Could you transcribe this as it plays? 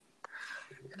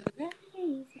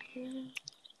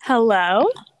Hello?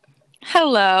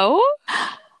 Hello,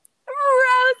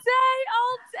 Rose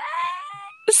all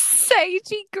day!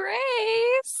 Sagey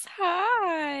Grace.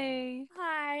 Hi.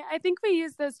 Hi, I think we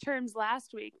used those terms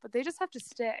last week, but they just have to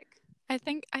stick. I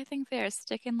think they're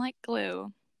sticking like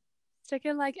glue.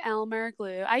 Sticking like Elmer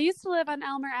glue. I used to live on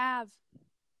Elmer Ave.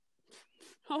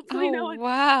 Hopefully no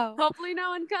Wow.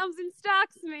 one comes and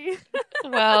stalks me.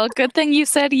 Well, good thing you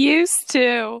said used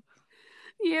to.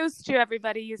 Used to,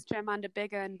 everybody used to. I'm on to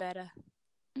bigger and better.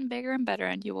 Bigger and better,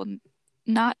 and you will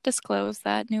not disclose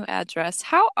that new address.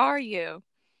 How are you?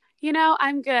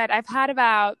 I'm good. I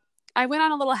went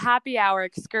on a little happy hour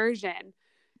excursion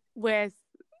with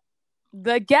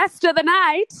the guest of the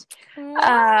night,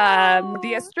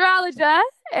 the astrologer,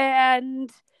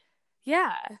 and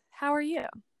yeah. How are you?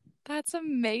 That's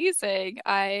amazing.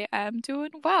 I am doing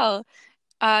well.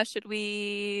 Should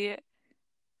we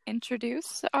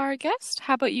introduce our guest?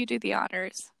 How about you do the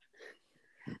honors?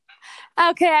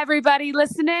 Okay, everybody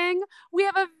listening, we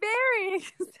have a very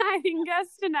exciting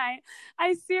guest tonight.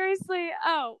 I'm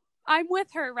with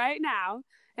her right now,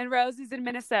 and Rose is in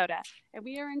Minnesota, and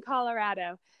we are in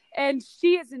Colorado, and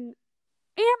she is an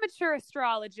amateur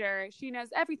astrologer. She knows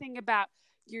everything about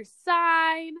your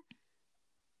sign,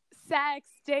 sex,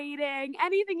 dating,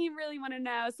 anything you really want to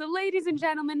know. So, ladies and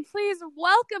gentlemen, please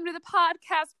welcome to the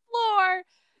podcast floor,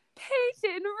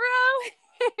 Peyton Rohan.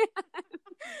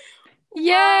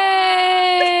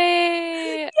 Yay!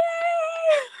 Yay!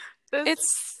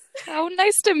 It's so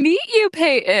nice to meet you,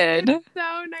 Peyton. It's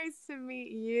so nice to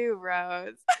meet you,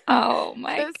 Rose. Oh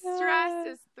my God. The stress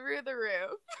is through the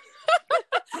roof.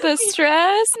 The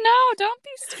stress? No, don't be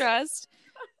stressed.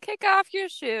 Kick off your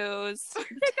shoes.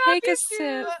 Take a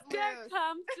sip. Get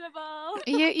comfortable.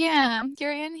 Yeah,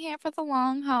 you're in here for the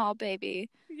long haul, baby.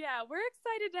 Yeah, we're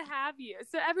excited to have you.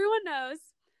 So everyone knows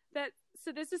that.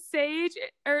 So this is Sage,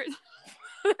 or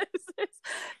this is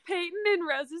Peyton and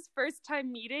Rose's first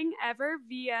time meeting ever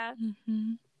via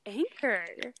Anchor.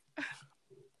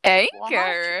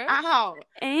 Anchor? Ow.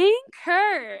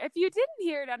 Anchor. If you didn't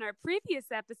hear it on our previous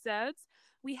episodes,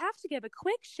 we have to give a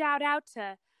quick shout out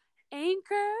to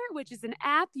Anchor, which is an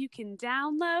app you can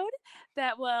download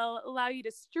that will allow you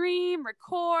to stream,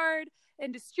 record,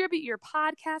 and distribute your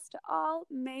podcast to all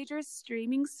major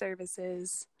streaming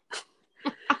services.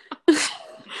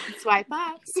 Swipe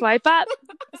up. Swipe up.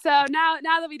 So now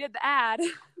that we did the ad,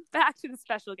 back to the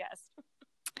special guest.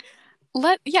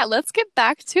 Let's get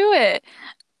back to it.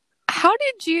 How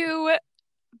did you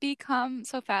become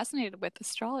so fascinated with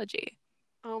astrology?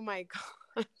 Oh my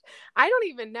God. I don't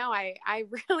even know. I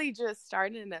really just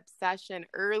started an obsession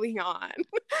early on.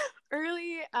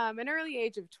 An early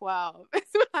age of 12 is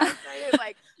when I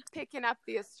started picking up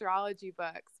the astrology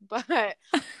books. But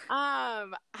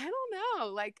I don't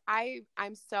know.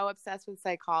 I'm so obsessed with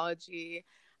psychology.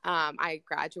 I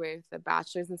graduated with a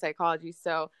bachelor's in psychology,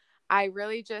 so I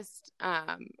really just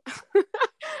I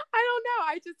don't know.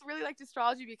 I just really liked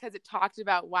astrology because it talked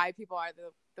about why people are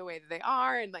the way that they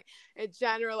are, and it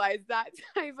generalized that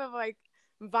type of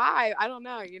vibe. I don't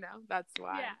know, that's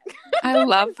why. Yeah. I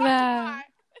love that.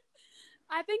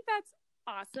 I think that's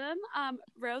awesome.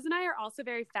 Rose and I are also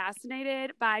very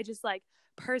fascinated by just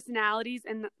personalities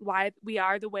and why we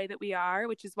are the way that we are,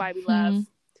 which is why we love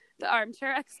the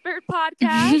Armchair Expert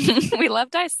podcast. We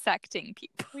love dissecting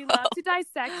people. We love to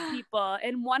dissect people.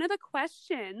 And one of the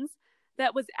questions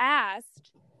that was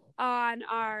asked on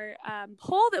our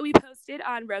poll that we posted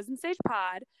on Rose and Sage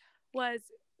Pod was,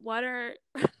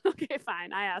 okay,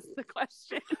 fine. I asked the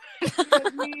question. Fine,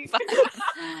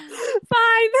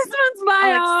 this one's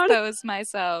my I'll own. expose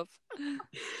myself.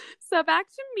 So back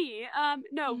to me.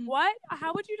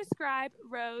 How would you describe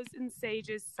Rose and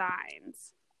Sage's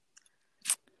signs?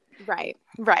 Right.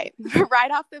 Right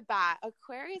off the bat,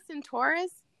 Aquarius and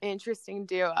Taurus, interesting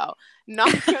duo.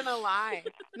 Not gonna lie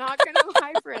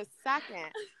for a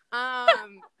second.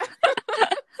 And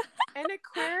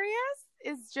Aquarius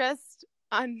is just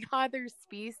another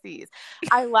species.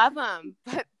 I love them,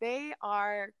 but they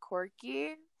are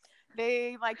quirky.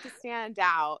 They like to stand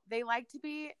out. They like to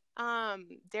be,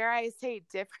 dare I say,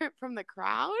 different from the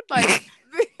crowd. Rose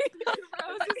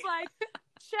is like,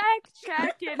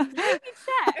 check, and maybe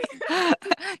check.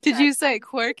 Did you say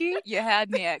quirky? You had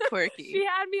me at quirky. She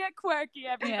had me at quirky,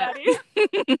 everybody.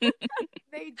 Yeah.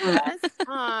 They just,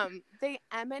 they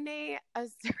emanate a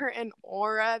certain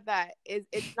aura that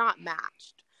it's not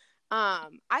matched. I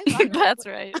love That's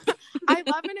right. I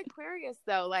love an Aquarius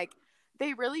though.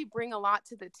 They really bring a lot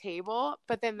to the table,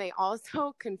 but then they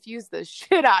also confuse the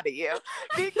shit out of you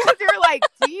because you're like,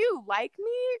 do you like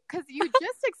me? Because you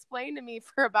just explained to me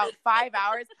for about 5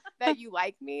 hours that you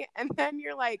like me. And then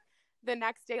you're like, the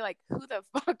next day, like, who the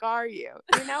fuck are you?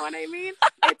 You know what I mean?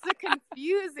 It's a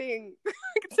confusing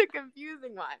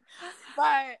one.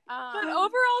 But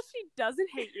overall, she doesn't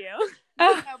hate you.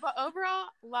 no, but overall,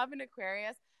 love an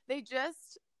Aquarius. They're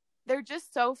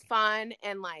just so fun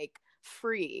and like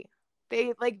free.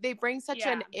 They bring such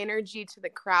an energy to the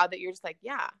crowd that you're just like,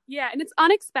 yeah. Yeah, and it's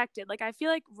unexpected. Like, I feel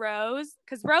like Rose,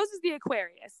 because Rose is the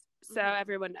Aquarius, so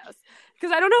everyone knows.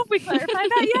 Because I don't know if we clarified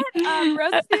that yet.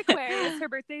 Rose is the Aquarius. Her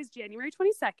birthday is January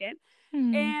 22nd.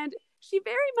 And she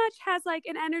very much has, like,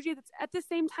 an energy that's at the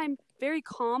same time very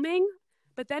calming,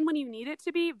 but then when you need it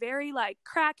to be, very, like,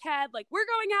 crackhead. Like, we're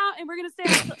going out and we're going to stay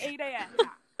out until 8 a.m.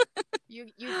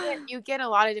 You get a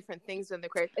lot of different things with the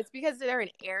Aquarius. It's because they're an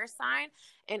air sign,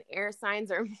 and air signs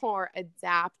are more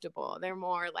adaptable. They're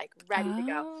more like ready to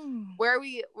go. Where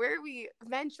we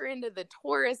venture into the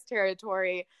Taurus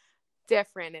territory,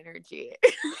 different energy.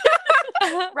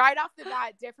 Right off the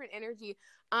bat, different energy.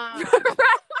 Right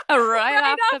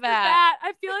off the bat.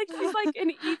 I feel like she's like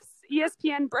an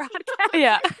ESPN broadcast.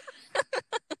 Yeah.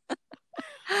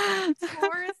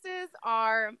 Tauruses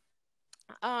are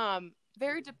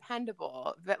very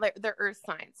dependable. Like, they're earth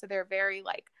signs, so they're very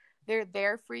like, they're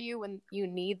there for you when you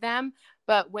need them,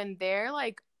 but when they're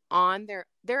like on their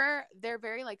they're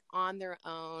very like on their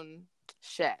own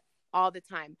shit all the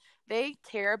time. They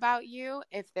care about you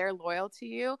if they're loyal to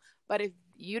you, but if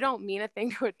you don't mean a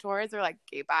thing to a Taurus, they're like,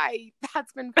 okay, bye,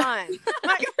 that's been fun.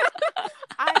 Like,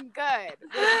 I'm good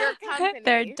with your company.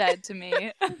 They're dead to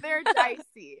me. They're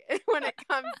dicey when it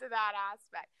comes to that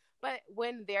aspect. But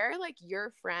when they're like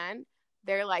your friend,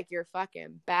 they're like your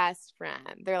fucking best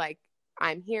friend. They're like,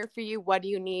 I'm here for you. What do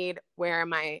you need? Where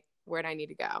do I need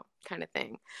to go? Kind of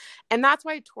thing. And that's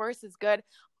why Taurus is good.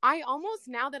 I almost,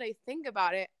 now that I think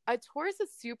about it, a Taurus is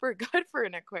super good for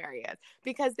an Aquarius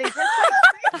because they just like,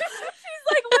 she's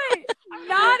like, wait,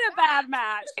 not a bad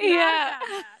match. Yeah.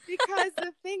 Because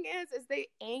the thing is they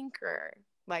anchor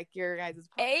like your guys'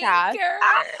 podcast. Anchor.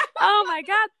 Oh my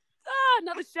God. Oh,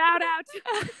 another shout out.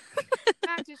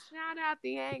 Not to shout out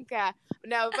the anchor.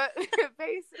 No, but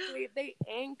basically they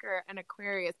anchor an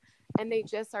Aquarius, and they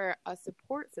just are a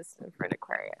support system for an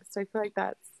Aquarius. So I feel like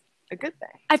that's a good thing.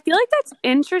 I feel like that's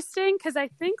interesting because I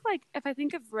think, like, if I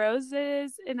think of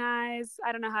roses and eyes,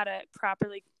 I don't know how to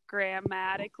properly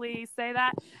grammatically say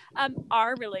that.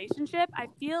 Our relationship, I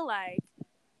feel like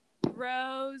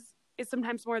Rose is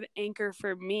sometimes more the anchor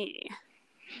for me.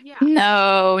 Yeah.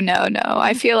 No.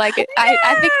 I feel like it. I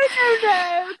think.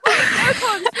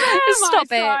 Stop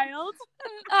it. Child.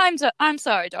 I'm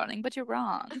sorry, darling, but you're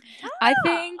wrong. I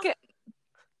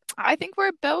think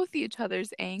we're both each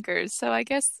other's anchors, so I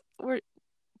guess we're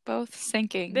both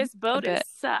sinking. This boat is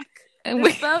stuck. And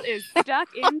this boat is stuck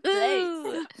in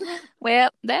place. Well,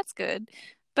 that's good.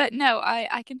 But no,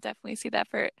 I can definitely see that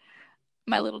for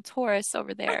my little Taurus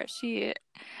over there. She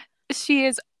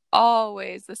is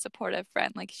always the supportive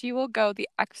friend. Like, she will go the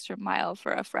extra mile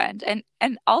for a friend,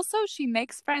 and also she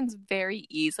makes friends very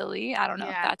easily. I don't know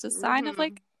if that's a sign of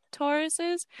like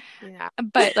Tauruses,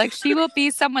 but like she will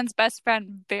be someone's best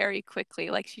friend very quickly.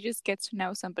 Like, she just gets to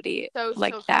know somebody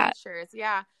like that. Creatures,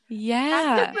 yeah.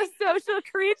 That's the social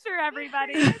creature,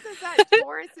 everybody. Is that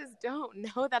Tauruses don't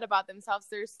know that about themselves.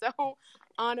 They're so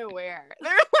unaware.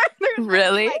 They're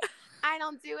really like, I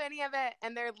don't do any of it,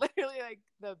 and they're literally like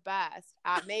the best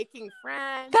at making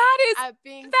friends. That is at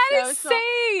being is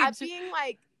sage. At being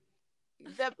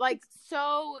like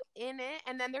so in it,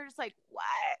 and then they're just like, what?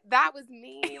 That was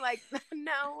me. Like,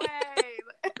 no way.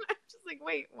 And I'm just like,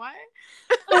 wait, what?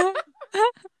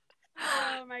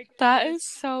 Oh my goodness. That is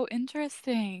so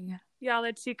interesting. Y'all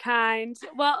are too kind.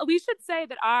 Well, we should say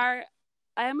that our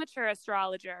amateur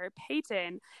astrologer,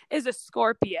 Peyton, is a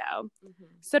Scorpio. Mm-hmm.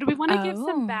 So do we want to give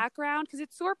some background? Because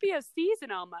it's Scorpio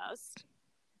season almost.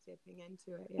 Dipping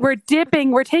into it.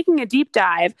 We're taking a deep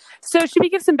dive. So should we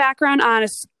give some background on a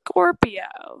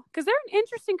Scorpio? Because they're an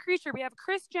interesting creature. We have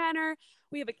Kris Jenner.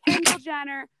 We have a Kendall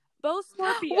Jenner. Both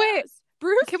Scorpios. Wait.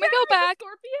 Bruce can Jenner we go back?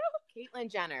 Caitlyn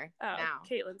Jenner. Oh, now.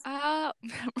 Caitlyn's.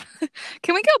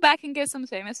 Can we go back and give some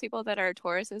famous people that are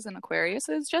Tauruses and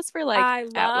Aquariuses just for like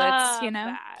outlets, you know?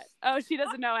 That. Oh, she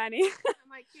doesn't know any.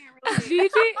 I can't really.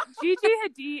 Gigi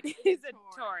Hadid is a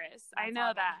Taurus. I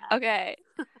know that. Okay.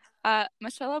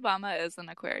 Michelle Obama is an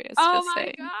Aquarius. Oh just my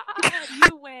saying.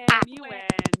 God! You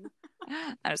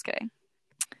win. I'm just kidding.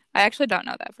 I actually don't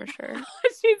know that for sure.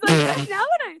 She's like, now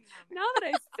that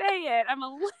I say it, I'm a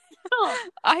little.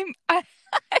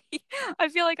 I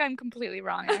feel like I'm completely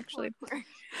wrong, actually.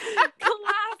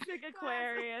 Classic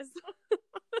Aquarius.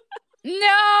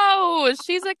 No,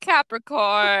 she's a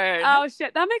Capricorn. Oh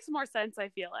shit, that makes more sense. I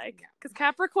feel like because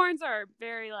Capricorns are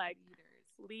very like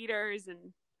leaders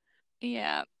and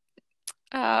Yeah.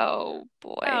 Oh Oh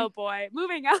boy. boy.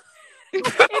 Moving on.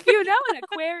 If you know an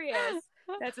Aquarius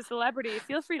that's a celebrity,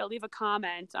 feel free to leave a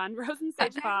comment on Rose and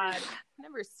Sage Pod. I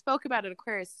never spoke about an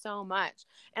Aquarius so much.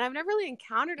 And I've never really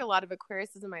encountered a lot of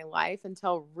Aquariuses in my life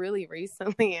until really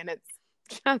recently. And it's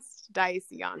just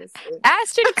dicey, honestly.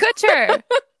 Ashton Kutcher. Ashton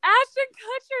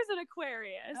Kutcher's an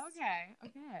Aquarius. Okay.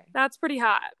 That's pretty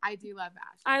hot. I do love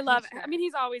Ashton. I love it. Kutcher. I mean,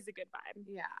 he's always a good vibe.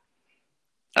 Yeah.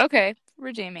 Okay,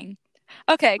 redeeming.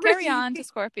 Okay, carry on to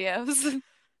Scorpios.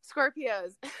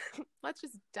 Scorpios. Let's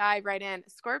just dive right in.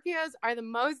 Scorpios are the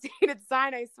most hated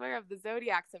sign, I swear, of the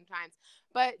zodiac sometimes.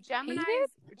 But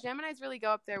Geminis really go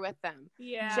up there with them.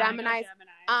 Yeah. Geminis.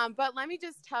 But let me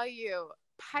just tell you,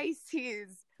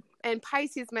 Pisces and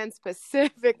Pisces men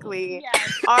specifically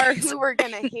are who we're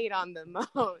gonna hate on the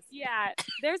most. Yeah.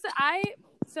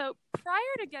 So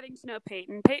prior to getting to know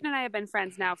Peyton and I have been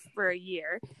friends now for a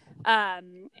year.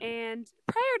 And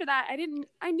prior to that,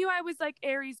 I knew I was like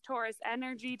Aries, Taurus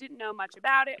energy, didn't know much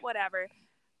about it, whatever.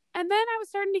 And then I was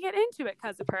starting to get into it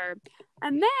because of her.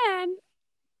 And then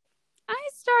I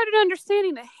started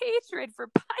understanding the hatred for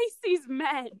Pisces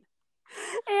men.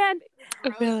 And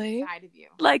really,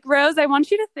 like Rose, I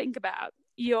want you to think about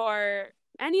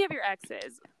any of your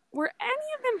exes. Were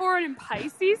any of them born in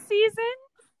Pisces season?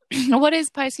 What is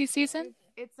Pisces season?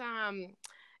 It's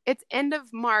end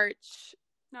of March.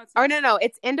 No, it's not. No.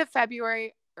 It's end of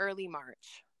February, early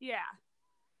March. Yeah.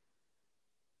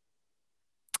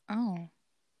 Oh.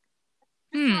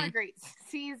 It's not a great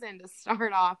season to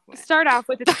start off with.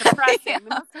 It's depressing. The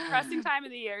most depressing time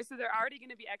of the year, so they're already going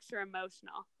to be extra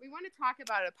emotional. We want to talk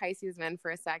about a Pisces man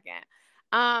for a second.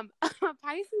 A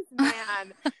Pisces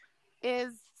man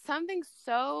is something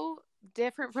so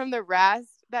different from the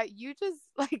rest that you just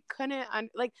like couldn't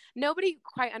nobody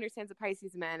quite understands the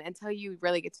Pisces men until you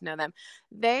really get to know them.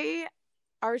 They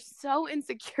are so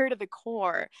insecure to the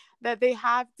core that they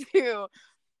have to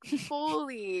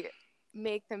fully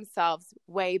make themselves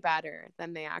way better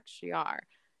than they actually are,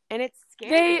 and it's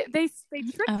scary. They trick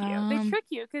you. They trick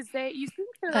you because you think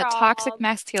they're that toxic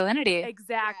masculinity.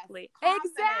 Exactly. Yes,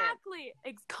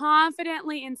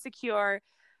 Confidently insecure,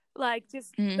 like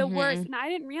just the worst. And I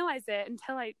didn't realize it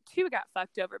until I too got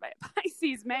fucked over by a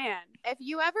Pisces man. If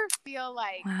you ever feel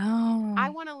like I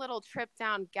want a little trip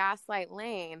down Gaslight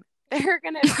Lane, they're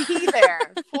gonna be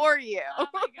there for you. Oh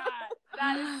my god,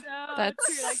 that is so that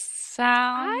true. Like,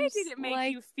 sounds. I didn't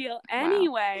make you feel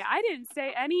anyway. I didn't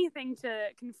say anything to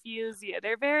confuse you.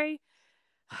 They're very,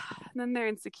 and then they're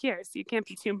insecure, so you can't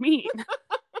be too mean.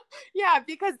 Yeah,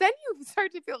 because then you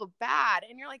start to feel bad,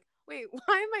 and you're like, wait,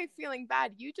 why am I feeling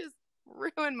bad? You just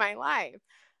ruined my life.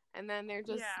 And then they're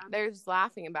just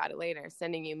laughing about it later,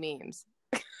 sending you memes.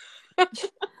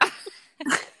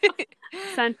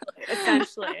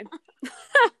 Essentially.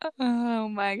 Oh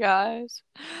my gosh.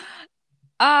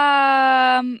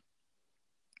 Back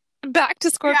to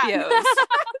Scorpios. Yeah.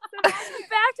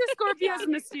 Back to Scorpios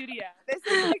in the studio.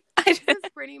 This is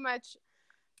pretty much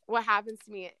what happens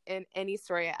to me in any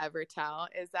story I ever tell,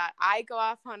 is that I go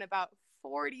off on about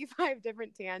 45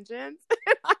 different tangents.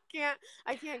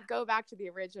 I can't go back to the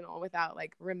original without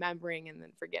like remembering and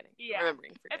then forgetting. Yeah.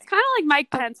 It's kind of like Mike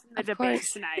Pence in the debate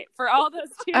tonight. For all those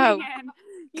tuning in,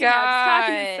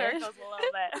 talking in circles a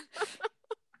little bit.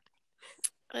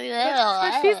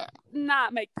 But she's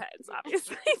not Mike Pence,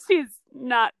 obviously. She's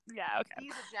not. Yeah, okay.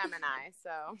 He's a Gemini,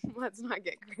 so let's not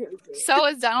get crazy. So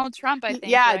is Donald Trump, I think.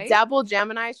 Yeah, right? double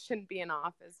Gemini shouldn't be in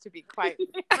office, to be quite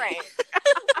frank.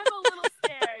 I'm a little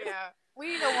scared. Yeah. We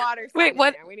need a water. Wait,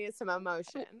 what? We need some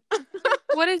emotion.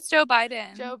 What is Joe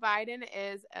Biden? Joe Biden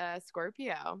is a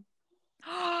Scorpio.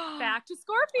 Back to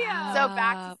Scorpio. So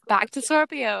back to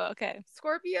Scorpio. Okay.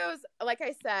 Scorpios, like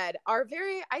I said, I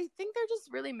think they're just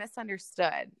really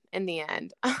misunderstood in the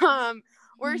end.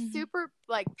 We're super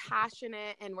like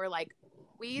passionate, and we're like,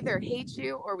 we either hate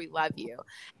you or we love you.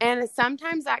 And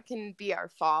sometimes that can be our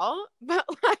fault, but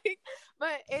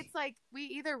it's like we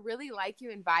either really like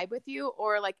you and vibe with you,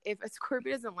 or like if a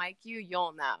Scorpio doesn't like you,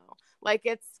 you'll know. Like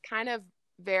it's kind of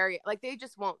very like they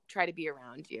just won't try to be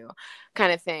around you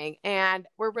kind of thing. And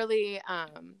we're really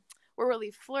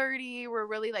flirty, we're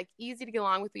really like easy to get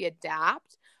along with, we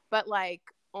adapt, but like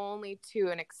only to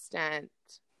an extent,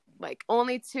 like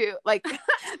only to like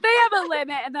they have a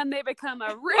limit, and then they become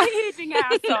a raging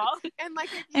asshole, and like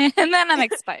and then I'm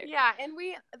expired. Yeah, and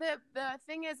the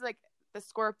thing is, like, the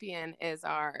Scorpion is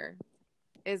our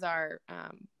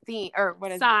theme, or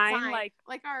what is sign, like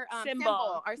our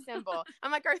symbol.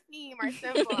 I'm like our theme, our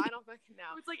symbol. I don't fucking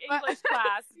know. It's like English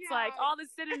class. It's like all the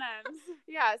synonyms.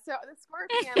 Yeah, so the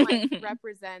Scorpion like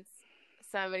represents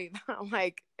somebody that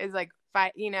like is like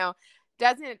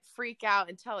doesn't freak out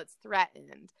until it's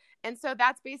threatened. And so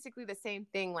that's basically the same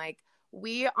thing. Like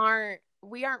we aren't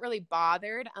really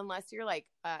bothered unless you're like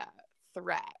a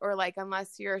threat, or like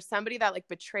unless you're somebody that like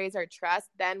betrays our trust,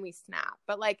 then we snap.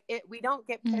 But like we don't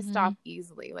get pissed off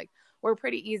easily. Like we're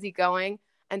pretty easygoing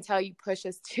until you push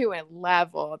us to a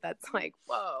level that's like,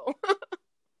 whoa.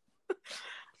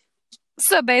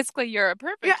 So basically, you're a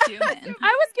perfect human. I was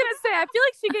gonna say, I feel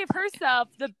like she gave herself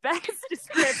the best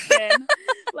description.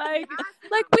 like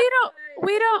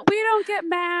we don't get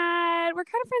mad. We're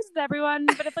kind of friends with everyone,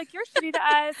 but if like you're shitty to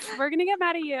us, we're gonna get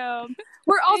mad at you.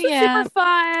 We're also super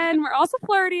fun. We're also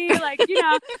flirty. Like, you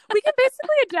know, we can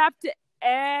basically adapt to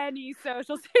any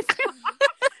social situation.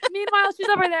 Meanwhile, she's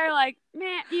over there like,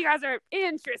 man, you guys are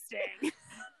interesting.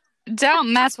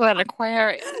 Don't mess with an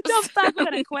Aquarius. Don't fuck with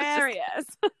an Aquarius.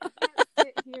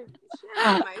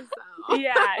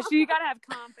 Yeah, you gotta have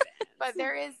confidence. But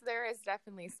there is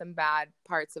definitely some bad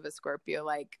parts of a Scorpio.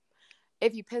 Like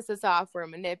if you piss us off, we're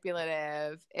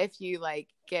manipulative. If you like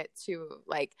get to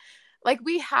like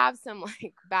we have some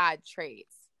like bad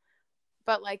traits,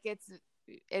 but like it's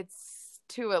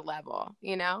to a level,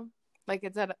 you know, like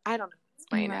it's at I don't know how to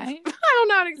explain it. I don't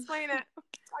know how to explain it. I'm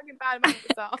talking bad about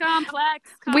myself. Complex.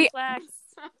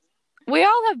 We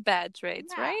all have bad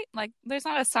traits, right? Like there's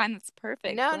not a sign that's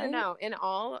perfect. No.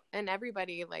 And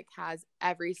everybody like has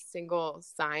every single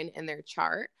sign in their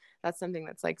chart. That's something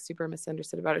that's like super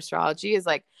misunderstood about astrology is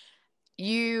like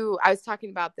I was talking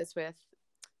about this with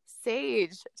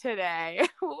Sage today.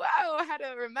 Whoa, I had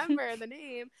to remember the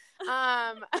name.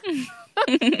 The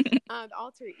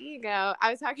alter ego.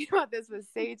 I was talking about this with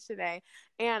Sage today,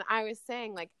 and I was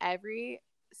saying like every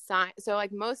sign. So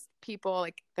like most people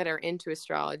like that are into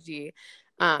astrology,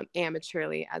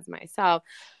 amateurly as myself,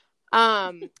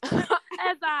 as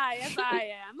I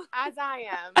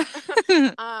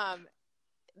am,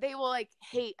 they will like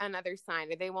hate another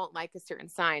sign, or they won't like a certain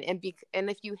sign, and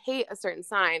if you hate a certain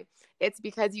sign, it's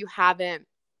because you haven't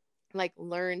like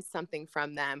learned something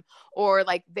from them, or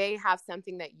like they have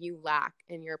something that you lack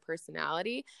in your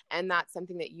personality, and that's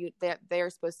something that they're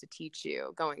supposed to teach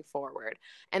you going forward.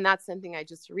 And that's something I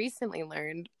just recently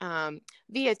learned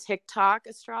via TikTok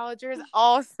astrologers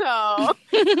also.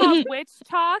 It's called Witch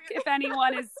Talk, if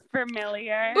anyone is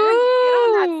familiar. Get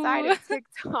on that side of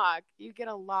TikTok, you get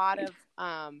a lot of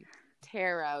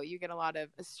tarot, you get a lot of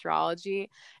astrology,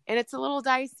 and it's a little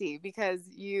dicey because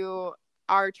you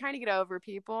are trying to get over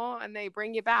people and they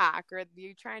bring you back, or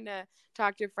you're trying to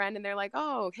talk to a friend and they're like,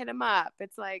 oh, hit him up.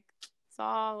 It's like, it's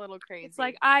all a little crazy. It's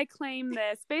like, I claim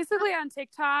this. Basically on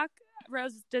TikTok,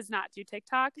 Rose does not do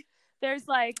TikTok. There's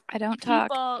like I don't people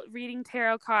talk. reading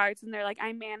tarot cards and they're like,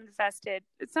 I manifested.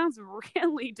 It sounds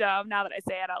really dumb now that I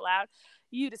say it out loud.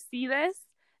 You to see this.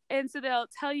 And so they'll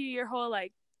tell you your whole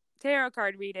like tarot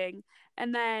card reading,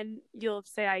 and then you'll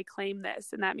say, I claim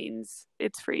this, and that means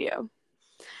it's for you.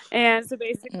 And so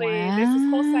basically, there's this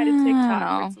whole side of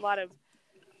TikTok where it's a lot of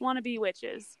wannabe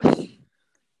witches.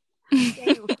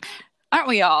 Aren't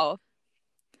we all?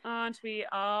 Aren't we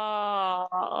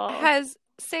all? Has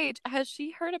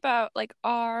she heard about like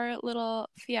our little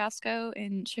fiasco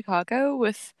in Chicago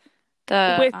with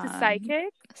the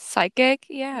psychic? Psychic,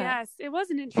 yeah. Yes, it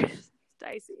wasn't interesting,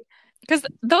 dicey. Because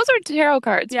those are tarot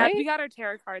cards, right? Yeah, we got our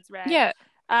tarot cards read. Yeah.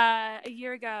 A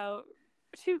year ago,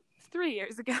 3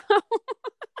 years ago.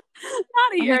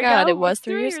 Not a year ago. God, it was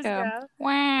 3 years ago.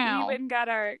 Wow. We went and got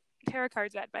our tarot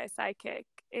cards read by a psychic,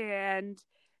 and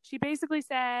she basically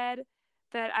said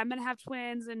that I'm going to have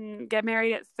twins and get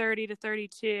married at 30 to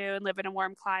 32 and live in a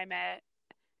warm climate.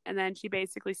 And then she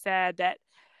basically said that,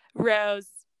 Rose,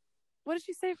 what did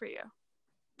she say for you?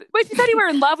 Wait, she said you were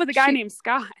in love with a guy named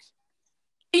Scott.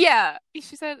 Yeah,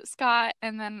 she said Scott,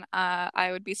 and then I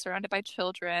would be surrounded by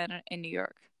children in New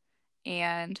York.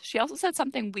 And she also said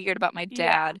something weird about my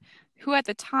dad, who at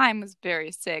the time was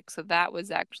very sick. So that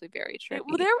was actually very trippy.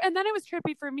 And then it was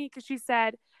trippy for me because she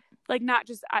said, like, not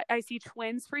just I see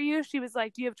twins for you. She was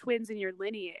like, do you have twins in your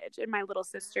lineage? And my little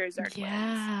sisters are twins.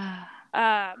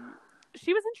 Yeah.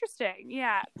 She was interesting.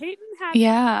 Yeah. Peyton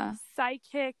has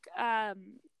psychic. I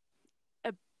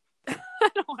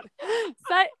don't want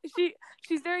to.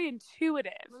 She's very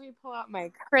intuitive. Let me pull out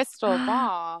my crystal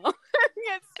ball.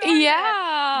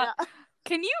 Yeah. No.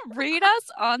 Can you read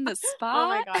us on the spot? Oh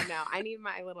my God, no. I need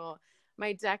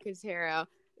my deck of tarot.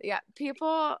 Yeah,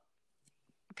 people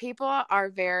are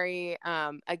very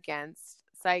against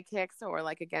psychics or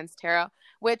like against tarot,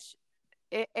 which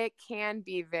it can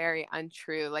be very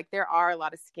untrue. Like there are a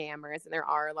lot of scammers and there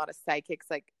are a lot of psychics.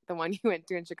 Like the one you went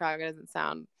to in Chicago doesn't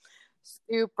sound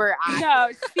super accurate. No,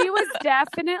 she was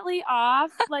definitely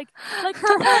off. Like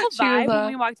her whole vibe when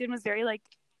we walked in was very like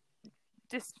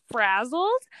just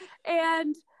frazzled.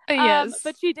 And Yes.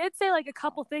 but she did say like a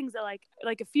couple things that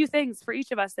like a few things for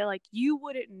each of us that like you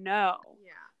wouldn't know.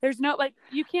 Yeah. There's no like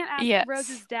you can't ask Yes.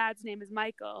 Rose's dad's name is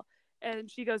Michael,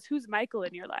 and she goes, "Who's Michael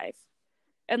in your life?"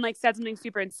 And like said something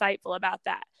super insightful about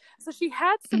that. So she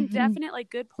had some definite like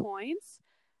good points,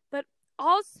 but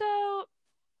also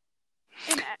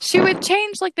she would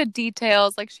change like the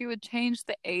details, like she would change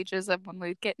the ages of when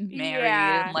we'd get married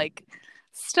and like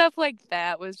stuff like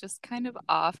that was just kind of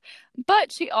off.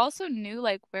 But she also knew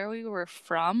like where we were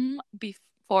from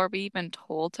before we even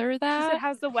told her that. She said,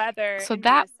 "How's the weather So in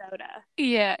that- Minnesota?"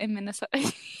 Yeah, in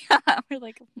Minnesota. Yeah, we're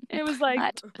like, it was like,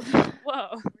 what? whoa.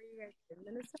 Were you guys in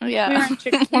Minnesota? Yeah, We were in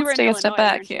let's take a step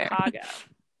back we were in here. Chicago.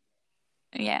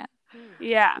 Yeah.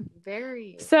 Yeah.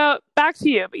 Very. So back to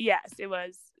you, but yes, it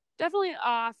was definitely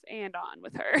off and on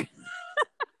with her.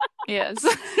 Yes.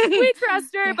 We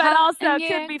trust her, You're but hot also and could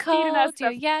you're be feeding us cold,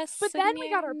 you're stuff. yes, But then and we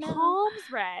you're got our no. palms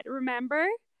read, remember?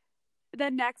 The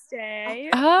next day.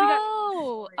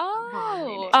 Oh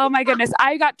My goodness.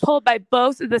 I got told by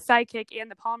both the psychic and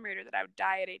the palm reader that I would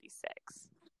die at 86.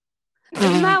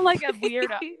 Isn't that like a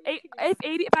weird...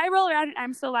 if I roll around and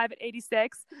I'm still alive at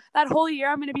 86, that whole year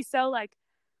I'm going to be so like,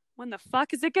 when the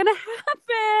fuck is it going to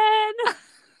happen?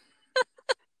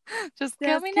 Just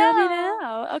kill me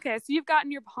now. Okay, so you've gotten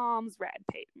your palms read,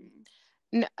 Peyton.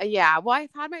 No, yeah, well, I've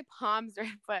had my palms read,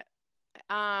 but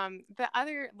the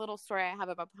other little story I have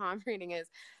about palm reading is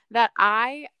that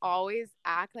I always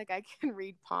act like I can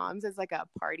read palms as like a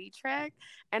party trick,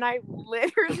 and I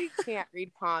literally can't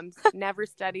read palms. Never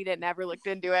studied it, never looked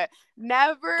into it,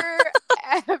 never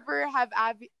ever have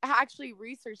actually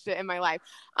researched it in my life.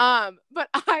 But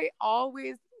I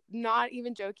always, not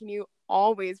even joking you,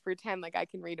 always pretend like I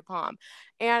can read a palm,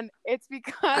 and it's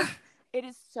because it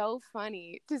is so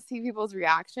funny to see people's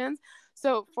reactions.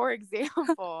 So, for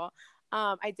example,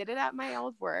 I did it at my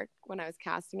old work when I was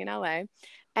casting in LA,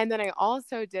 and then I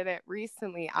also did it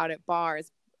recently out at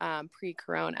bars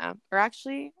pre-corona, or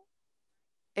actually,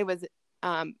 it was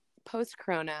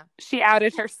post-corona. She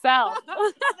outed herself.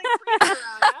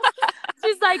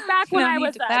 She's like, back when I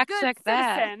was a good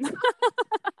citizen.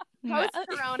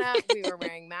 Post-corona, we were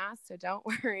wearing masks, so don't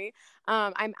worry.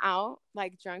 I'm out,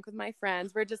 like, drunk with my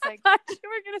friends. We're just like... I thought you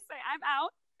were going to say, I'm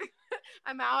out.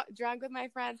 I'm out, drunk with my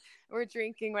friends. We're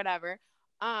drinking, whatever.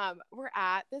 We're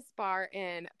at this bar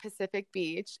in Pacific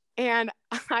Beach, and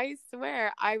I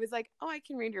swear, I was like, oh, I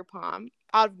can read your palm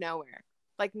out of nowhere.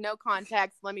 Like, no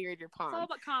context, let me read your palm. It's all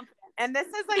about confidence. And this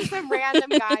is, like, some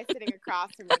random guy sitting across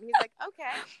from me. He's like,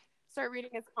 okay. Start reading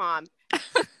his palm.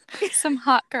 Some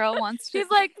hot girl wants to She's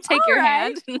like, take your right,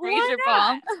 hand and read your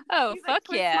palm. Oh, He's fuck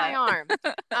like, yeah. my arm.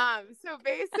 So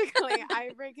basically,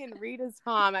 I freaking read his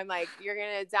palm. I'm like, you're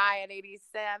going to die at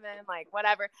 87, like,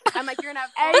 whatever. I'm like, you're going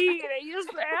to have... I'm like,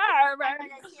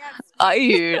 I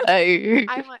can't Aye.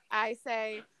 I'm like, I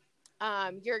say,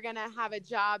 you're going to have a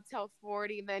job till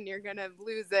 40, then you're going to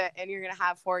lose it, and you're going to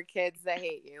have 4 kids that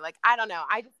hate you. Like, I don't know.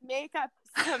 I just make up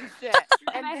some shit.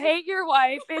 and I hate your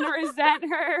wife and resent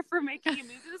her for making you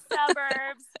move to the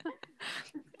suburbs.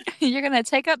 You're gonna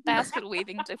take up basket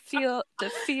weaving to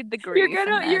feed the grief.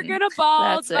 You're gonna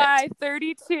bald by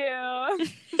 32.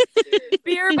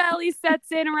 Beer belly sets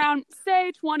in around,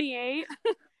 say, 28.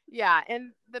 Yeah,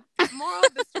 and the moral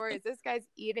of the story is this guy's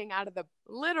eating out of the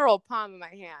literal palm of my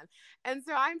hand. And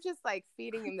so I'm just like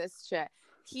feeding him this shit.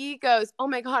 He goes, oh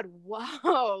my God,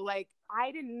 whoa, like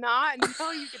I did not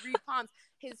know you could read palms.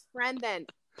 His friend then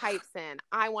pipes in,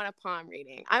 I want a palm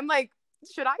reading. I'm like,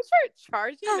 should I start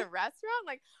charging the restaurant?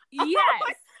 Like, yes.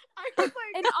 I was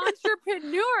like, an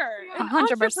entrepreneur. Yeah. 100%.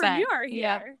 Entrepreneur here.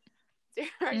 Yep. dare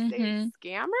I say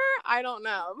scammer? I don't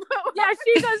know. Yeah,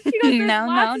 she goes, there's No.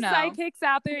 lots of psychics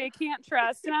out there you can't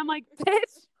trust. And I'm like,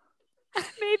 bitch,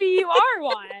 maybe you are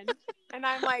one. And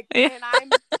I'm like, Yeah. and I'm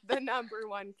the number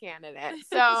 1 candidate.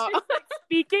 So She's like,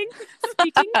 speaking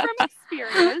from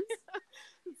experience.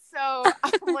 So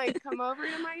I'm like, come over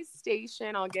to my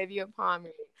station. I'll give you a palm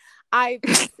reading. I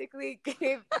basically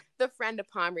gave the friend a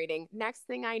palm reading. Next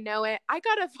thing I know I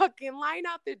got a fucking line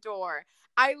out the door.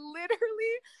 I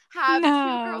literally have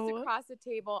 2 girls across the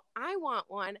table. I want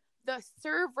one. The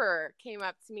server came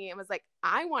up to me and was like,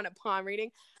 I want a palm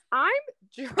reading. I'm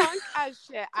drunk as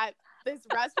shit at this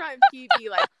restaurant in PB,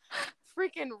 like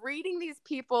freaking reading these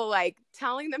people, like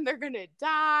telling them they're gonna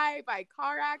die by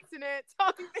car accident. You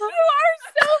are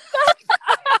so fucked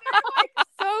up. They're like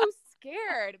so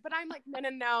scared. But I'm like,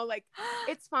 no, like,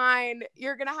 it's fine.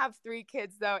 You're going to have 3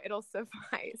 kids, though. It'll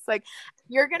suffice. Like,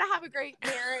 you're going to have a great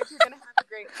marriage. You're going to have a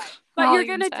great life. But you're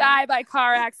going to die by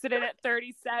car accident at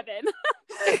 37.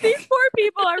 These poor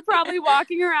people are probably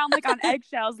walking around like on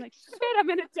eggshells, like, shit, I'm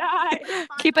going to die.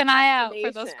 Keep an eye out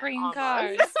for those green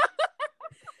cars.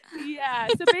 Yeah,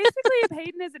 so basically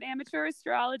Peyton is an amateur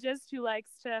astrologist who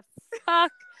likes to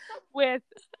fuck with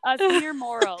us mere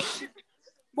mortals.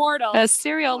 A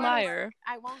serial liar.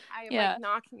 I'm like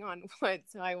knocking on wood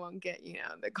so I won't get,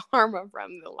 the karma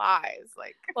from the lies.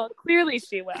 Like, well, clearly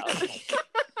she will.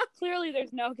 Clearly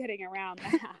there's no getting around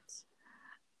that.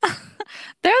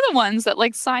 They're the ones that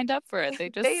like signed up for it. They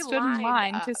just stood in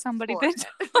line to somebody they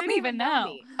don't even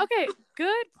know. Okay,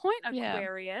 good point,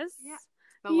 Aquarius. Yeah.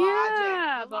 The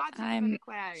logic of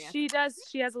Aquarius.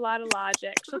 She has a lot of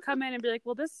logic. She'll come in and be like,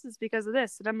 well, this is because of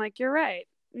this. And I'm like, you're right.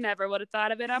 Never would have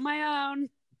thought of it on my own.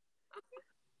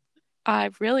 I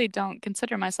really don't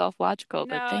consider myself logical,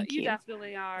 no, but thank you. You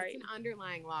definitely are. It's an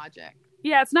underlying logic.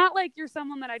 Yeah, it's not like you're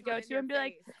someone that I'd go to and be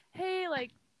like, hey, like,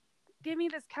 give me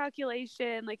this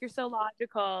calculation. Like, you're so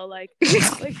logical. Like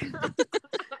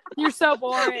you're so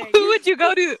boring. Who would you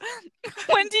go to?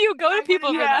 When do you go to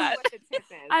people for that? What the tip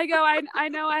is. I go, I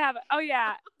know I have. Oh,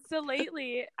 yeah. So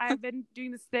lately, I've been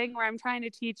doing this thing where I'm trying to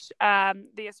teach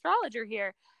the astrologer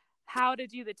here how to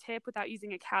do the tip without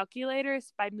using a calculator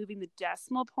by moving the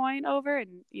decimal point over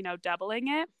and, doubling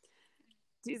it.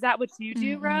 Is that what you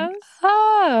do, Rose?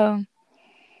 Oh.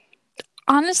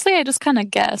 Honestly, I just kind of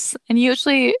guess. And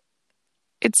usually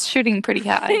it's shooting pretty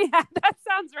high. Yeah, that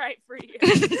sounds right for you.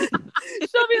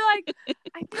 She'll be like,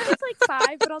 I think it's like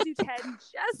 5, but I'll do 10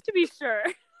 just to be sure.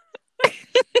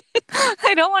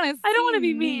 I don't want to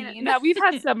be mean. No, we've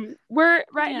had some. We're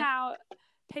right now.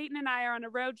 Peyton and I are on a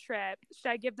road trip. Should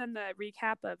I give them the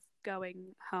recap of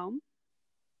going home?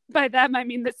 By that, I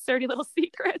mean the Sturdy Little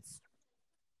Secrets.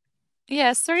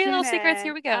 Yeah, Sturdy Little Secrets.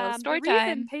 Here we go. Story the reason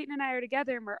time. Peyton and I are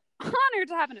together and we're honored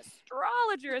to have an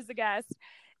astrologer as a guest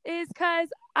is because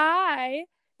I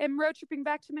am road tripping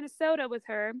back to Minnesota with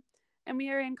her, and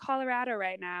we are in Colorado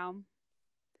right now.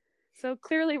 So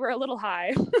clearly we're a little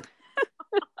high. Put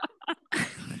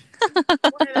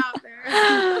it out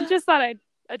there. Just thought I'd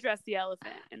address the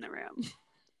elephant in the room.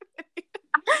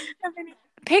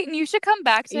 Peyton, you should come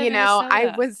back to Minnesota.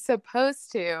 I was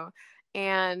supposed to,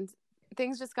 and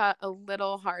things just got a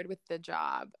little hard with the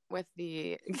job, with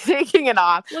the taking it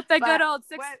off. With the good old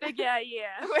 6-figure,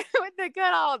 yeah. With the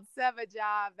good old 7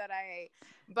 job that I ate.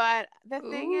 But the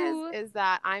thing is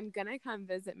that I'm going to come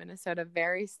visit Minnesota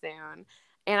very soon.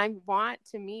 And I want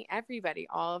to meet everybody,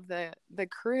 all of the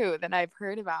crew that I've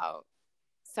heard about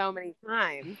so many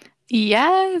times.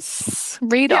 Yes.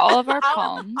 Read all of our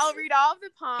palms. I'll read all of the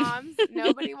palms.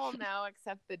 Nobody will know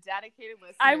except the dedicated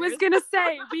listeners. I was going to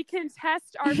say, we can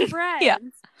test our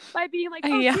friends by being like,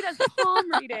 she does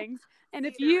palm readings. And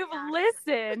if you've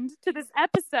listened to this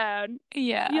episode,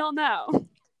 you'll know.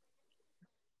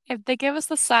 If they give us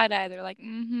the side eye, they're like,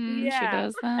 she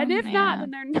does them. And if not,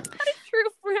 then they're not a true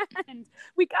friend.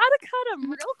 We got to cut them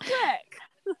real quick.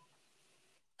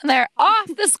 They're off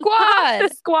the squad. Off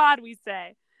the squad, we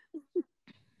say.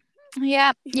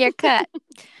 Yeah, you're cut.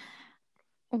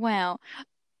 Well,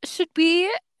 should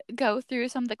we go through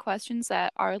some of the questions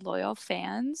that our loyal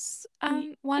fans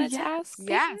wanted to ask?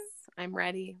 Yes, I'm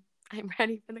ready. I'm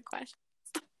ready for the questions.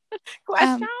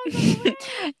 Questions.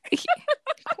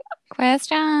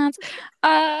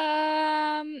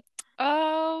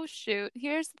 Oh shoot.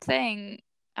 Here's the thing.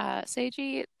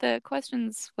 Seiji, the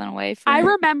questions went away from I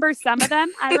remember some of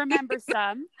them. I remember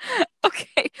some.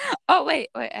 Okay. Oh wait,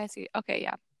 I see. Okay,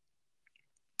 yeah.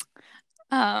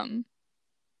 Are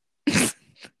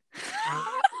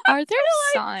there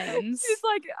signs? She's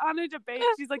like on a debate.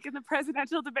 She's like in the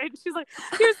presidential debate. And she's like,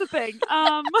 here's the thing.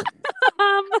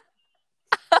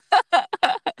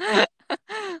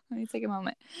 Let me take a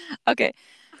moment. Okay.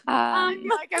 I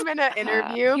feel like I'm in an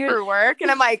interview for work,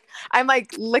 and I'm like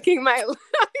licking my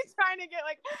lips, trying to get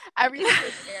like everything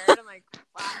prepared. I'm like,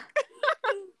 fuck.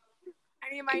 I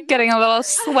need my getting a little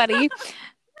sweaty.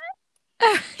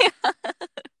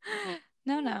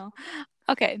 No.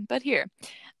 Okay, but here.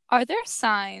 Are there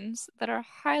signs that are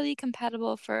highly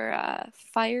compatible for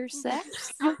fire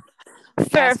sex?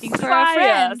 Asking for a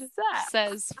friend,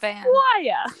 says fan.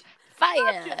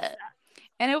 Fire.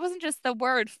 And it wasn't just the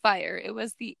word fire; it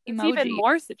was the emoji. Even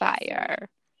more fire.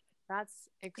 That's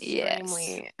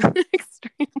extremely,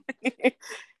 extremely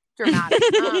dramatic.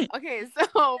 Okay,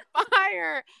 so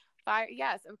fire.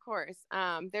 Yes, of course.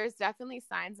 There's definitely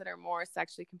signs that are more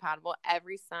sexually compatible.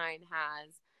 Every sign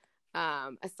has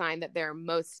a sign that they're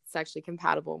most sexually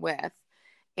compatible with.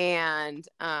 And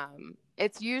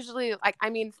it's usually like, I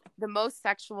mean, the most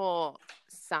sexual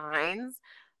signs,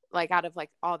 like out of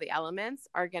like all the elements,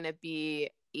 are going to be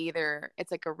either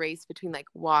it's like a race between like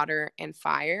water and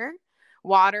fire.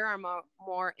 Water are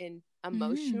more in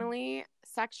emotionally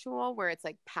sexual, where it's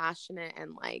like passionate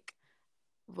and like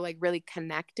really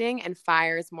connecting, and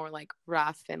fire is more like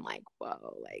rough and like,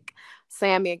 whoa, like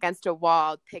slam me against a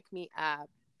wall, pick me up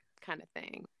kind of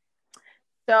thing.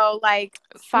 So like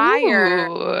fire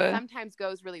Ooh. sometimes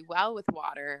goes really well with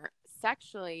water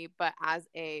sexually, but as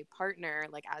a partner,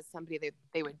 like as somebody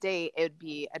they would date, it would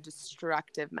be a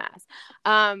destructive mess.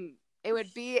 It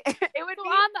would be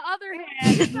on the other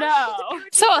hand, no.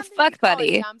 So a fuck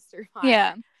buddy. Dumpster fire.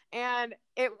 Yeah. And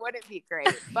it wouldn't be great.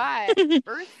 But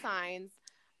earth signs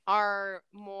are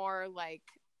more like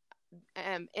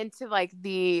into like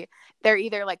they're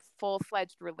either like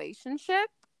full-fledged relationship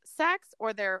sex,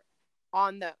 or they're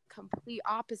on the complete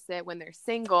opposite. When they're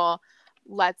single,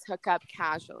 let's hook up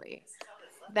casually.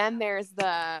 Then there's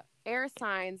the air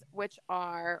signs, which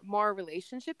are more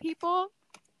relationship people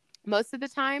most of the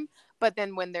time, but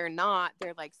then when they're not,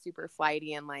 they're like super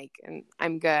flighty and like, and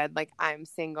I'm good, like I'm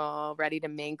single, ready to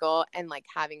mingle, and like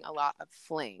having a lot of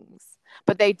flings.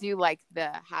 But they do like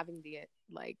having the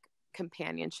like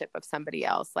companionship of somebody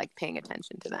else, like paying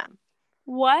attention to them.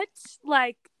 What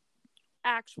like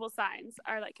actual signs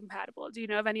are like compatible? Do you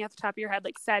know of any off the top of your head,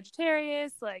 like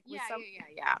Sagittarius, like yeah.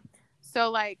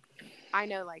 So like I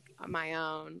know like my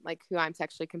own, like who I'm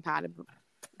sexually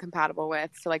compatible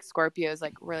with. So like Scorpio is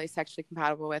like really sexually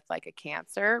compatible with like a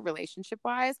Cancer relationship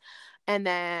wise, and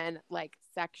then like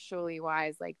sexually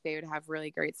wise, like they would have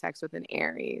really great sex with an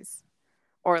Aries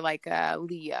or like a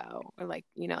Leo, or like,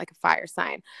 you know, like a fire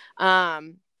sign.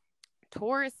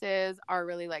 Tauruses are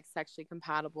really like sexually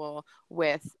compatible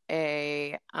with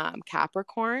a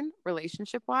Capricorn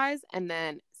relationship wise, and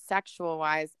then sexual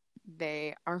wise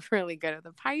they are really good at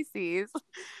the Pisces,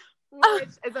 which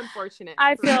is unfortunate.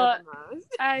 I feel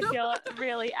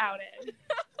really outed.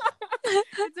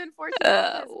 It's unfortunate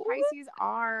because Pisces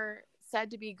are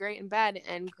said to be great in bed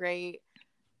and great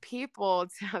people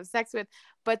to have sex with,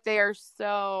 but they are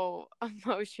so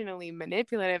emotionally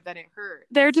manipulative that it hurts.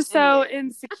 They're just so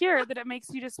insecure that it makes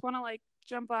you just want to like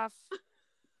jump off,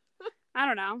 I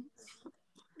don't know,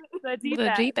 the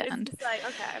deep end. It's just like,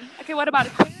 okay, what about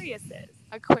Aquariuses?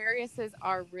 Aquariuses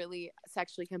are really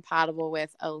sexually compatible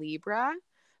with a Libra,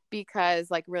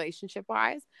 because like relationship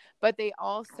wise, but they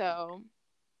also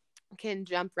can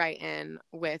jump right in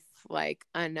with like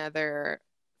another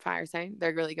fire sign.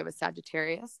 They're really good with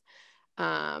Sagittarius,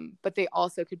 but they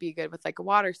also could be good with like a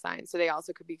water sign. So they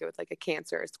also could be good with like a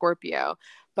Cancer or Scorpio,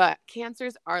 but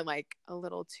Cancers are like a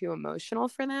little too emotional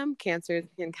for them. Cancers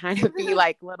can kind of be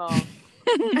like little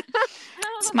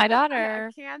it's my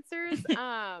daughter. Yeah, Cancers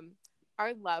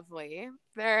are lovely.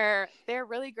 They're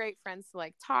really great friends to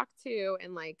like talk to,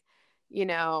 and like, you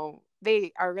know,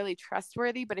 they are really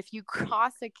trustworthy. But if you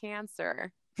cross a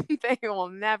Cancer, they will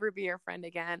never be your friend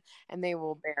again, and they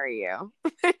will bury you.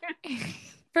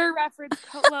 For reference,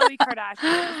 Khloe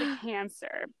Kardashian is a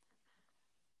Cancer.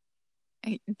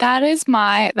 That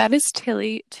is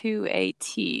Tilly to a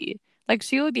T. Like,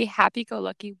 she would be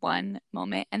happy-go-lucky one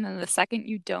moment, and then the second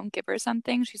you don't give her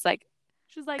something, she's like,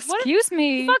 excuse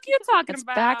me, what the fuck you talking let's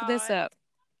about? back this up.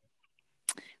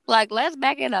 Like, let's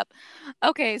back it up.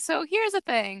 Okay, so here's the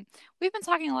thing. We've been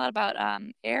talking a lot about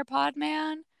AirPod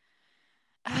Man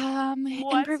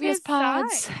in previous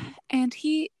pods. Sign? And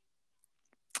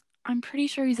I'm pretty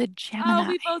sure he's a Gemini. Oh,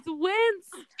 we both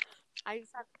winced. I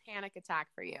just have a panic attack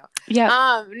for you.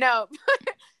 Yeah. No.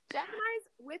 Geminis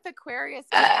with Aquarius is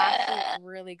actually a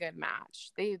really good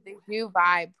match. They do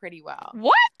vibe pretty well.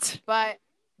 What? But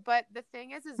the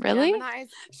thing is really?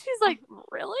 Geminis. She's like,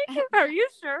 really? Are you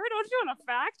sure? Don't you want to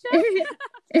fact check?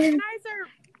 Geminis are.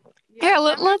 Yeah,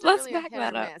 let's really back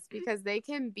that up, because they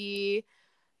can be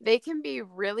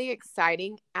really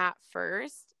exciting at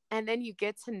first, and then you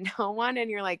get to know one, and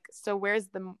you're like, so where's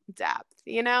the depth?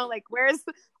 You know, like where's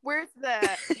the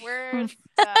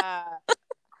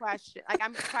question? Like,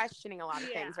 I'm questioning a lot of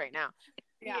things right now.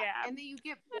 Yeah. And then you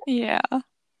get bored. Yeah.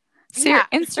 So your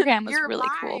Instagram was really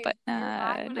cool, but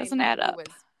it doesn't add up. Was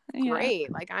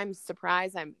great. Like, I'm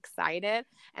surprised, I'm excited,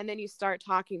 and then you start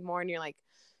talking more, and you're like,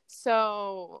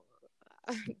 so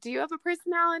do you have a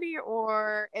personality,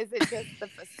 or is it just the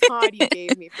facade you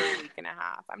gave me for a week and a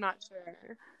half? I'm not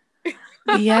sure.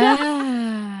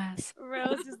 Yes.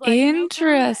 Rose is like,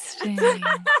 interesting.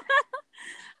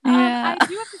 I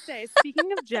do have to say,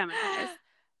 speaking of Geminis,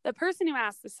 the person who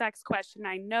asked the sex question,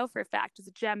 I know for a fact, is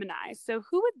a Gemini. So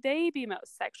who would they be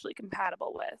most sexually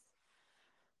compatible with?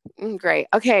 Great.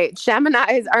 Okay.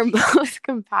 Geminis are most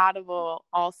compatible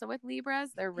also with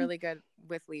Libras. They're really good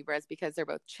with Libras because they're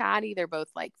both chatty. They're both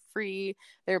like free.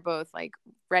 They're both like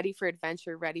ready for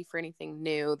adventure, ready for anything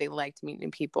new. They like to meet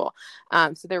new people.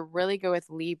 So they're really good with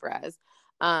Libras.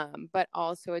 But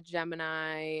also a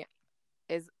Gemini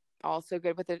is also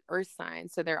good with an earth sign.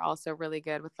 So they're also really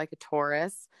good with like a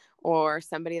Taurus or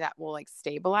somebody that will like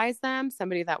stabilize them,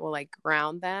 somebody that will like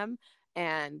ground them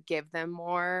and give them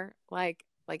more like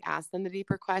ask them the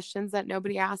deeper questions that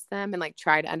nobody asked them and like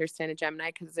try to understand a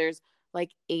Gemini because there's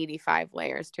like 85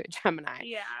 layers to a Gemini.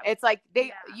 Yeah. It's like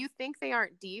you think they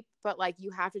aren't deep, but like you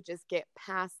have to just get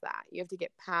past that. You have to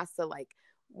get past the like,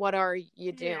 what are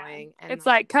you doing? And it's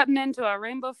like cutting into a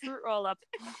rainbow fruit roll up.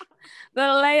 The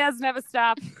layers never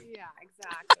stop. Yeah,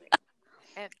 exactly.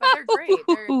 But they're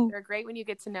great. They're great when you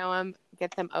get to know them,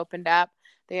 get them opened up.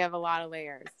 They have a lot of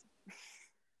layers.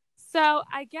 So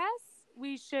I guess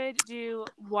we should do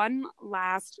one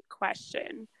last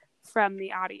question from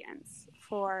the audience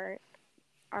for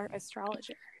our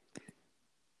astrologer.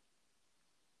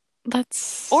 Or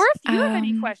if you have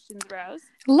any questions, Rose.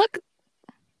 Look.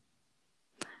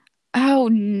 Oh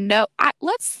no!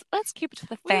 Let's keep it to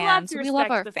the fans. We love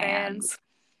our fans.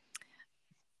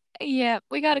 Yeah,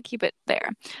 we got to keep it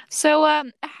there. So,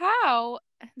 how?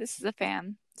 This is a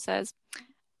fan says,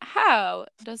 how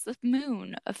does the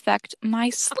moon affect my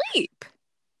sleep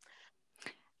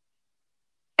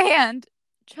and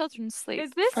children's sleep?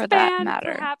 Is this for fan that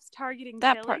matter? Perhaps targeting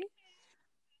that Tilly? part?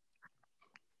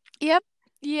 Yep.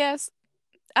 Yes.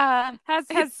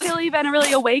 Has Tilly been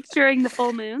really awake during the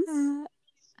full moons?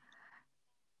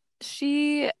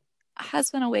 She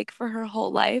has been awake for her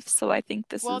whole life, so I think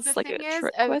this is like a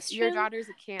trick question. Your daughter's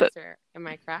a Cancer, am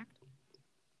I correct?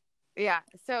 Yeah.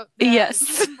 So yes, the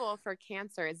symbol for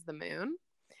Cancer is the moon.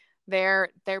 Their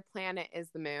planet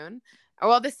is the moon.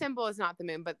 Well, the symbol is not the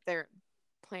moon, but their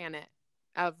planet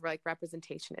of like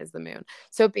representation is the moon.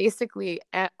 So basically,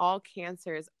 all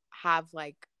Cancers have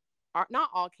like,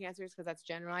 not all Cancers because that's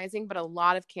generalizing, but a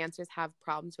lot of Cancers have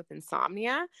problems with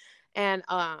insomnia, and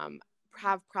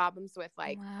have problems with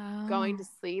like going to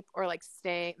sleep or like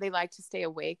staying. They like to stay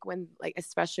awake when like,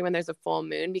 especially when there's a full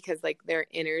moon, because like their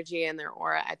energy and their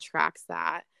aura attracts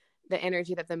the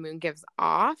energy that the moon gives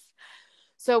off.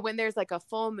 So when there's like a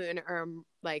full moon or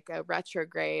like a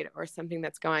retrograde or something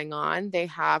that's going on, they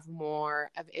have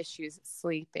more of issues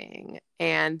sleeping,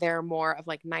 and they're more of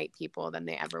like night people than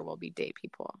they ever will be day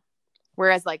people.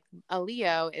 Whereas like a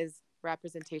Leo is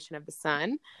representation of the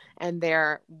sun, and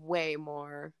they're way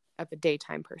more of a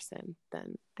daytime person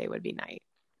than they would be night.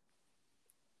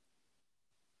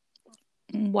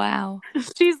 Wow.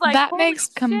 She's like, that makes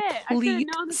complete I should have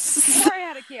known this before I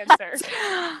had a Cancer.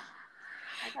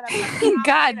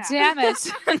 God damn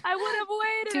it. I would have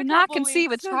waited. Do not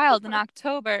conceive a child in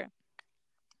October.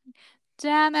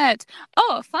 Damn it.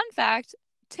 Oh, fun fact.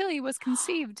 Tilly was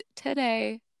conceived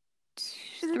today.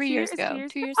 3 years ago.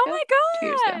 2 years ago? Oh my God. 2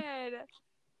 years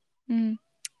ago.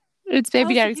 It's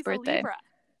baby daddy's birthday.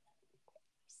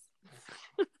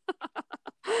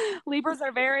 Libras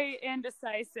are very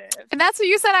indecisive. And that's what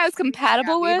you said I was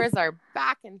compatible with? Libras are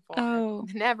back and forth. Oh.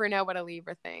 Never know what a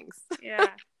Libra thinks. Yeah.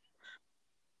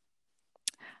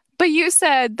 But you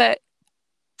said that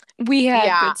we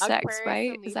had good sex, Aquarius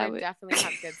right? And Libra definitely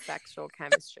have good sexual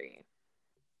chemistry.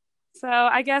 So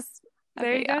I guess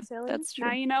there you go, Tilly. That's true.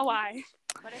 Now you know why.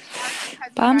 But it's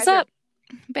hard Thumbs up,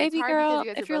 baby girl,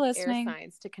 if you're listening. Air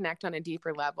signs to connect on a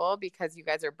deeper level, because you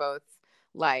guys are both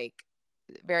like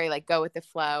very like go with the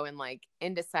flow and like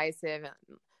indecisive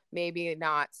and maybe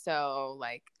not so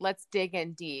like let's dig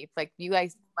in deep. Like you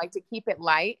guys like to keep it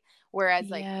light, whereas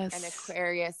like an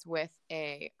Aquarius with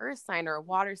a earth sign or a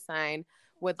water sign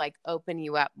would like open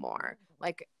you up more.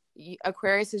 Like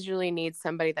Aquarius usually needs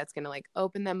somebody that's going to like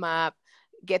open them up,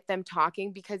 get them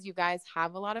talking, because you guys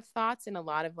have a lot of thoughts and a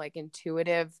lot of like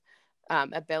intuitive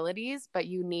abilities, but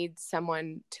you need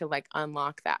someone to like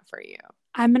unlock that for you.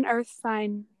 I'm an earth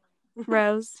sign,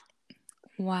 Rose.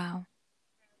 Wow.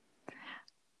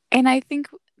 And I think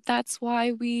that's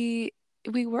why we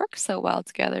work so well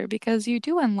together, because you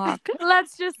do unlock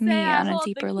let's just say me on a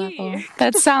deeper level.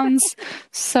 That sounds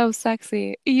so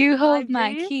sexy. You hold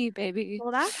my key, baby.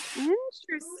 Well, that's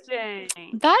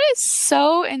interesting. That is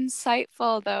so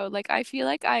insightful, though. Like, I feel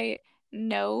like I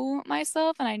know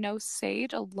myself and I know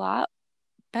Sage a lot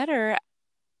better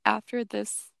after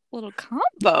this little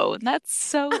combo. And that's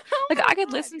so like I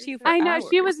could listen to you for hours. I know hours.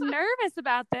 she was nervous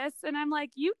about this, and I'm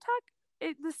like, you talk.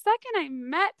 The second I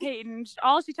met Peyton,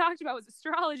 all she talked about was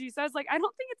astrology. So I was like, I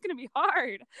don't think it's going to be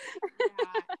hard.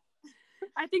 Yeah.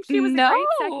 I think she was a great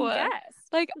second guess.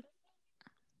 Like,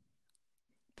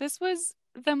 this was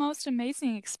the most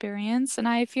amazing experience, and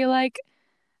I feel like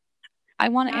I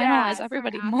want to analyze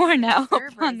everybody more now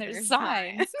on their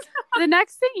signs. The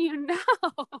next thing you know.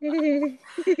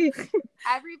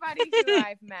 Everybody who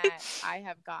I've met, I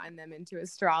have gotten them into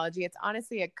astrology. It's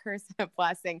honestly a curse and a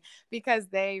blessing because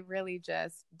they really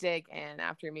just dig in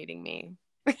after meeting me.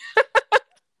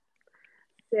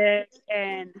 Dig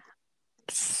in.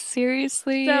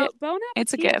 Seriously, so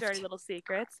it's a gift. Dirty little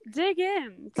secrets. Dig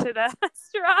in to the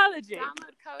astrology.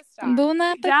 Download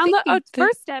CoStar.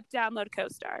 First step, download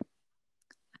CoStar.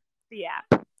 The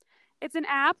app. It's an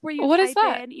app where you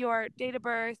type in your date of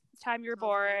birth, time you're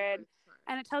born,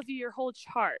 and it tells you your whole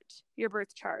chart, your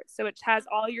birth chart. So it has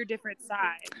all your different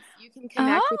signs. You can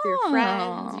connect with your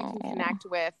friends. You can connect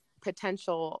with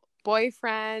potential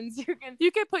boyfriends.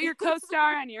 You can put your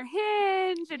CoStar on your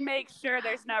Hinge and make sure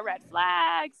there's no red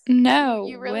flags. No,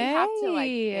 you really have to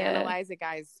analyze a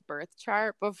guy's birth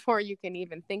chart before you can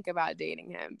even think about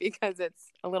dating him because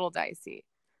it's a little dicey.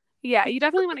 Yeah, you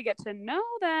definitely want to get to know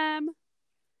them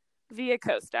via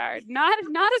CoStar. Not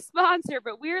a sponsor,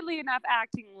 but weirdly enough,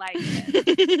 acting like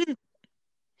it.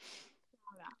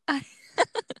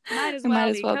 Might as well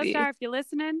be. CoStar, if you're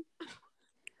listening.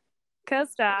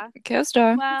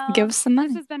 CoStar. Well, give us some money.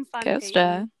 This has been fun. CoStar.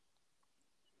 Peyton.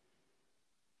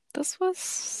 This was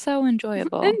so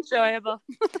enjoyable. This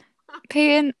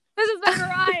Peyton. has been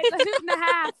right. A hoot and a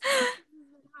half.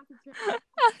 A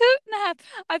hoot and a half.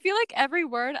 I feel like every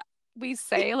word we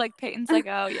say, like Peyton's like,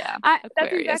 oh yeah,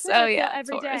 Aquarius. That's exactly oh yeah,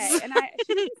 every Taurus. day. And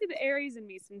she doesn't see the Aries in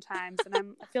me sometimes, and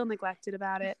I feel neglected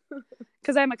about it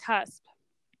because I'm a cusp.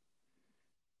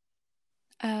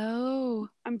 Oh,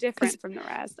 I'm different from the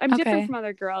rest. I'm different from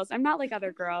other girls. I'm not like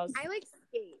other girls. I like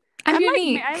skate. I'm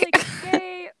unique. I like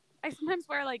skate. I sometimes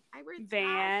wear like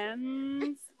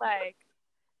Vans. Like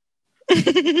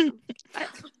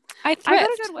I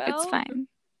thrift. It's fine.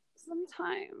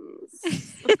 Sometimes,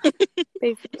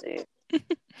 basically.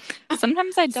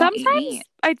 Sometimes I don't eat meat.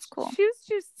 I choose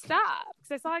to stop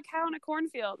because I saw a cow in a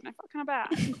cornfield and I felt kind of bad.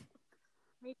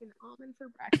 Making almond for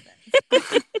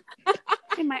breakfast.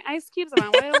 And my ice cubes on my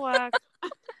way to work.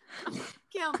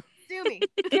 Sue me.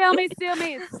 Kill me, sue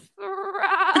me.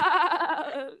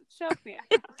 Choke me.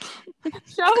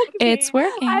 It's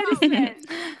working. I was going to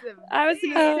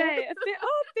say,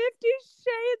 50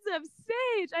 Shades of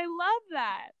Sage. I love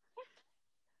that.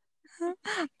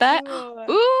 That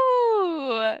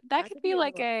could be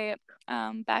like a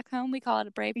back home we call it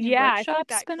a Brave New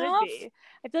Workshop spin-off.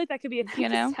 I feel like that could be an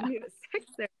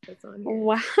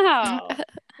Wow.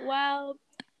 Well,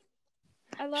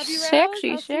 I love you, Rose.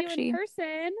 Sexy. I'll see you in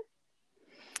person.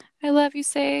 I love you,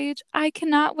 Sage. I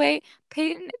cannot wait.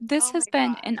 Peyton, this has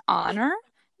been an honor,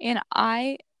 and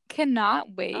I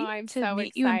cannot wait to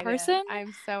meet you in person.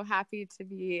 I'm so happy to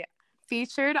be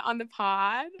featured on the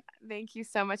pod. Thank you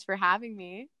so much for having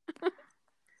me.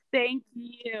 Thank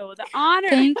you. The honor.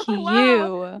 Thank you.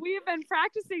 Wow. We've been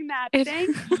practicing that.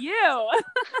 Thank you.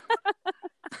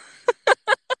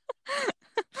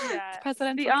 Yes.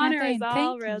 The honor is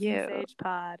all Rose and Sage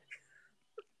Pod.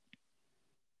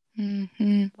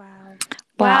 Mm-hmm. Wow.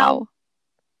 Well,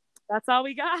 that's all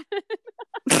we got.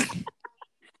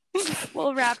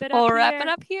 We'll wrap it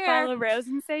up here. Follow Rose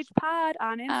and Sage Pod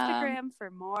on Instagram for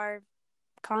more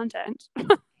content.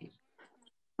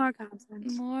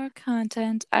 More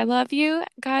content. I love you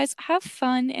guys. Have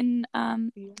fun in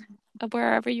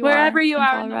wherever you are in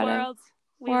in the world.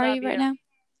 Where are you right now?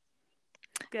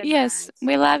 Good yes, night.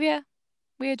 We love you.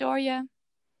 We adore you.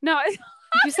 No,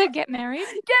 you said get married.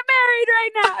 Get married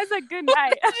right now. I said good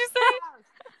night. Did you say?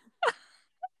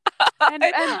 And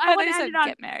I want to end it on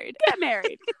get married. Get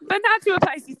married, but not to a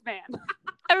Pisces man.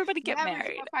 Everybody get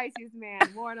married. To a Pisces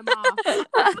man. Ward them off.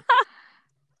 Ward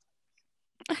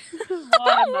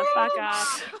them the fuck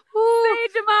off.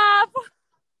 Sage them off.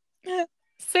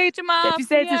 Sage them off. If you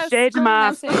say it's a shade them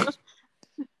off.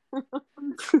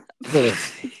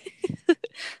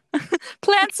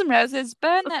 Plant some roses.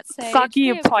 Burn that sage. Fuck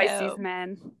you, Pisces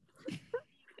man.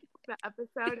 The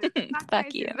episode is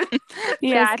fuck you.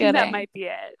 Yeah, I think that might be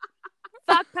it.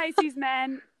 Fuck Pisces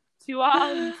men. To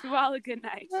all a good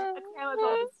night. That's Kayla's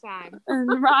oldest time.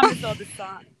 And Rama's oldest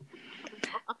song.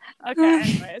 Okay,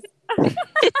 anyways.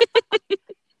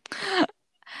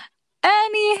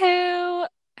 Anywho,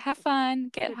 have fun.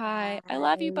 Get high. I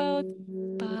love you both.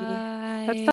 Bye.